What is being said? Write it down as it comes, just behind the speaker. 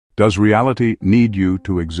Does reality need you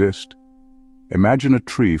to exist? Imagine a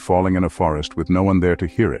tree falling in a forest with no one there to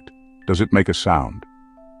hear it. Does it make a sound?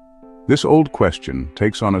 This old question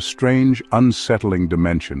takes on a strange, unsettling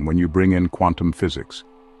dimension when you bring in quantum physics.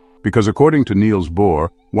 Because according to Niels Bohr,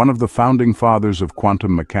 one of the founding fathers of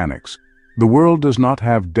quantum mechanics, the world does not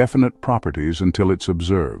have definite properties until it's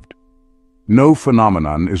observed. No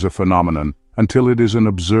phenomenon is a phenomenon until it is an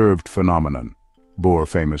observed phenomenon, Bohr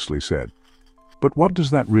famously said. But what does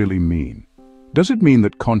that really mean? Does it mean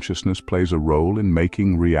that consciousness plays a role in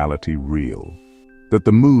making reality real? That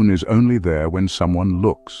the moon is only there when someone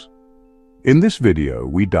looks? In this video,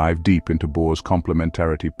 we dive deep into Bohr's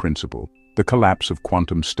complementarity principle, the collapse of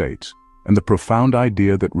quantum states, and the profound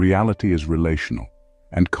idea that reality is relational,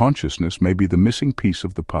 and consciousness may be the missing piece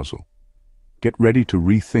of the puzzle. Get ready to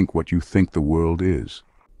rethink what you think the world is.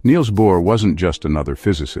 Niels Bohr wasn't just another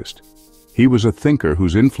physicist. He was a thinker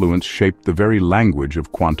whose influence shaped the very language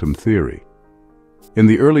of quantum theory. In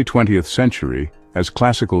the early 20th century, as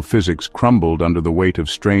classical physics crumbled under the weight of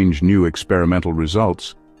strange new experimental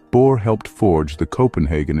results, Bohr helped forge the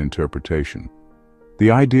Copenhagen Interpretation.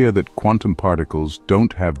 The idea that quantum particles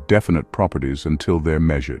don't have definite properties until they're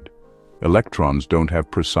measured. Electrons don't have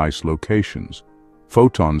precise locations.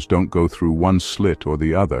 Photons don't go through one slit or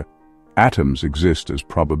the other. Atoms exist as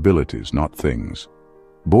probabilities, not things.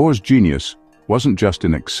 Bohr's genius wasn't just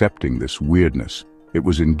in accepting this weirdness, it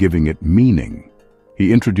was in giving it meaning.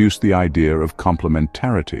 He introduced the idea of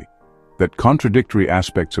complementarity, that contradictory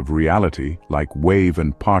aspects of reality, like wave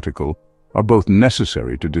and particle, are both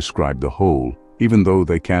necessary to describe the whole, even though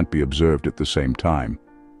they can't be observed at the same time.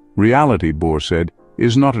 Reality, Bohr said,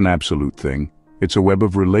 is not an absolute thing. It's a web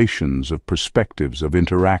of relations, of perspectives, of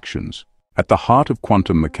interactions. At the heart of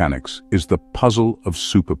quantum mechanics is the puzzle of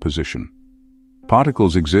superposition.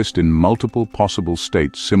 Particles exist in multiple possible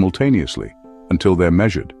states simultaneously until they're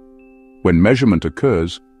measured. When measurement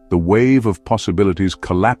occurs, the wave of possibilities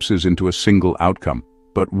collapses into a single outcome.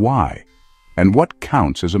 But why? And what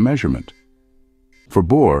counts as a measurement? For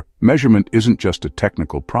Bohr, measurement isn't just a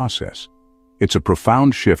technical process. It's a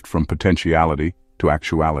profound shift from potentiality to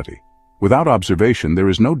actuality. Without observation, there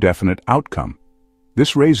is no definite outcome.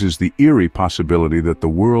 This raises the eerie possibility that the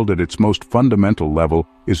world at its most fundamental level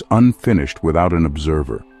is unfinished without an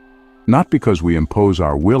observer. Not because we impose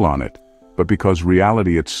our will on it, but because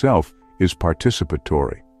reality itself is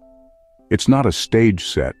participatory. It's not a stage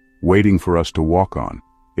set waiting for us to walk on.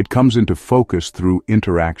 It comes into focus through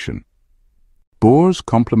interaction. Bohr's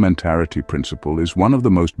complementarity principle is one of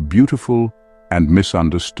the most beautiful and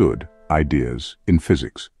misunderstood ideas in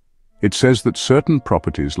physics. It says that certain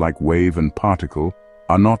properties like wave and particle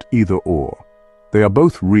are not either-or. They are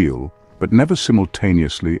both real, but never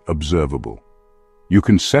simultaneously observable. You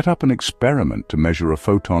can set up an experiment to measure a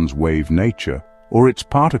photon's wave nature or its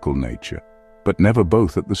particle nature, but never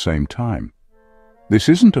both at the same time. This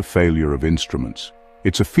isn't a failure of instruments,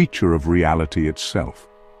 it's a feature of reality itself.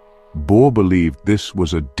 Bohr believed this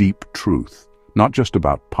was a deep truth, not just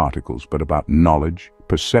about particles, but about knowledge,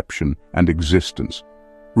 perception, and existence.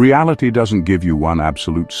 Reality doesn't give you one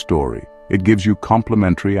absolute story. It gives you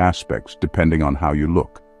complementary aspects depending on how you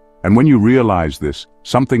look. And when you realize this,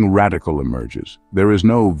 something radical emerges. There is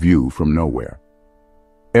no view from nowhere.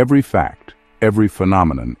 Every fact, every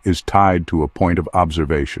phenomenon is tied to a point of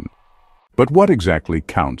observation. But what exactly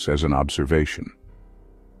counts as an observation?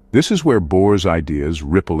 This is where Bohr's ideas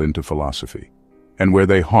ripple into philosophy, and where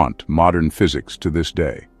they haunt modern physics to this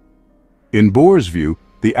day. In Bohr's view,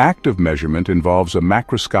 the act of measurement involves a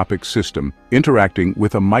macroscopic system interacting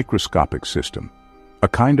with a microscopic system, a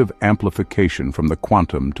kind of amplification from the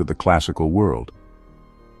quantum to the classical world.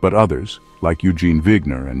 But others, like Eugene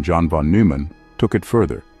Wigner and John von Neumann, took it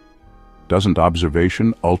further. Doesn't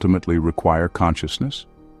observation ultimately require consciousness?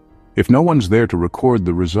 If no one's there to record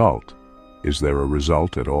the result, is there a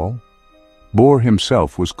result at all? Bohr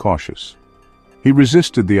himself was cautious. He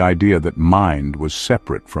resisted the idea that mind was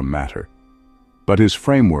separate from matter. But his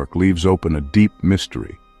framework leaves open a deep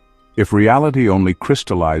mystery. If reality only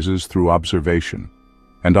crystallizes through observation,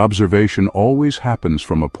 and observation always happens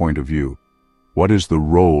from a point of view, what is the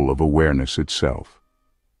role of awareness itself?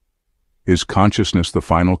 Is consciousness the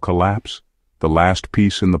final collapse, the last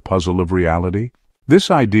piece in the puzzle of reality? This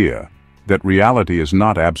idea, that reality is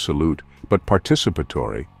not absolute but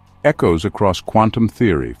participatory, echoes across quantum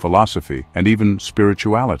theory, philosophy, and even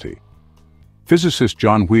spirituality. Physicist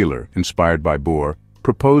John Wheeler, inspired by Bohr,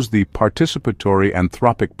 proposed the participatory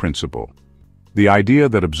anthropic principle, the idea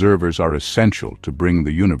that observers are essential to bring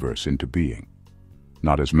the universe into being,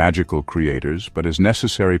 not as magical creators, but as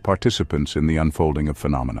necessary participants in the unfolding of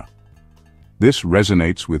phenomena. This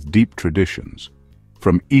resonates with deep traditions.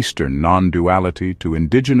 from Eastern non-duality to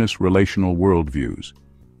indigenous relational worldviews,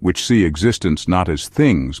 which see existence not as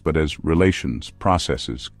things but as relations,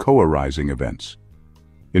 processes, co-arising events.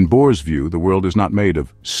 In Bohr's view, the world is not made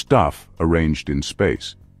of stuff arranged in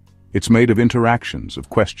space. It's made of interactions, of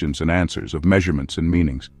questions and answers, of measurements and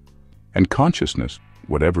meanings. And consciousness,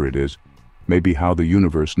 whatever it is, may be how the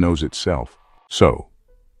universe knows itself. So,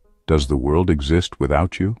 does the world exist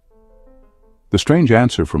without you? The strange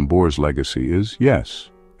answer from Bohr's legacy is yes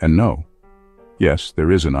and no. Yes, there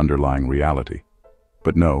is an underlying reality.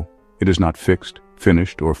 But no, it is not fixed,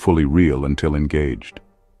 finished, or fully real until engaged.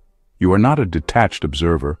 You are not a detached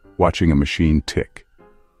observer watching a machine tick.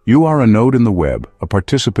 You are a node in the web, a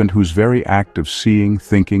participant whose very act of seeing,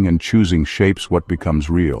 thinking, and choosing shapes what becomes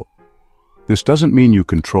real. This doesn't mean you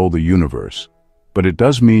control the universe, but it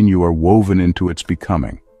does mean you are woven into its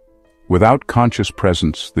becoming. Without conscious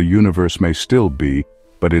presence, the universe may still be,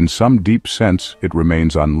 but in some deep sense it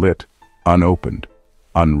remains unlit, unopened,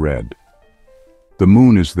 unread. The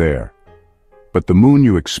moon is there, but the moon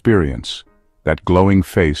you experience, that glowing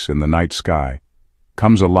face in the night sky,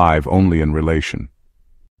 comes alive only in relation.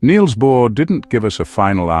 Niels Bohr didn't give us a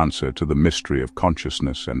final answer to the mystery of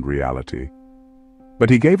consciousness and reality, but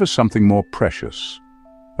he gave us something more precious,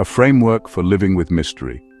 a framework for living with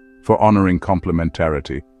mystery, for honoring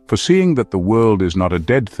complementarity, for seeing that the world is not a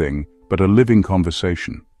dead thing, but a living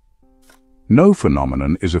conversation. No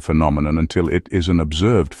phenomenon is a phenomenon until it is an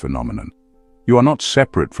observed phenomenon. You are not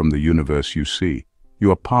separate from the universe you see.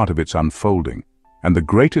 You are part of its unfolding. And the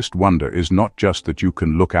greatest wonder is not just that you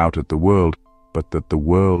can look out at the world, but that the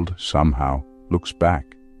world somehow looks back.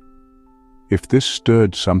 If this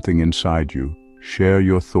stirred something inside you, share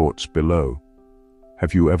your thoughts below.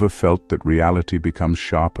 Have you ever felt that reality becomes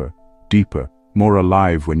sharper, deeper, more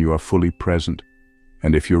alive when you are fully present?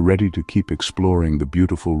 And if you're ready to keep exploring the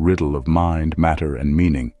beautiful riddle of mind, matter, and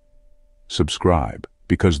meaning, subscribe,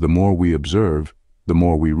 because the more we observe, the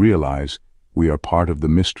more we realize we are part of the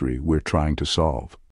mystery we're trying to solve.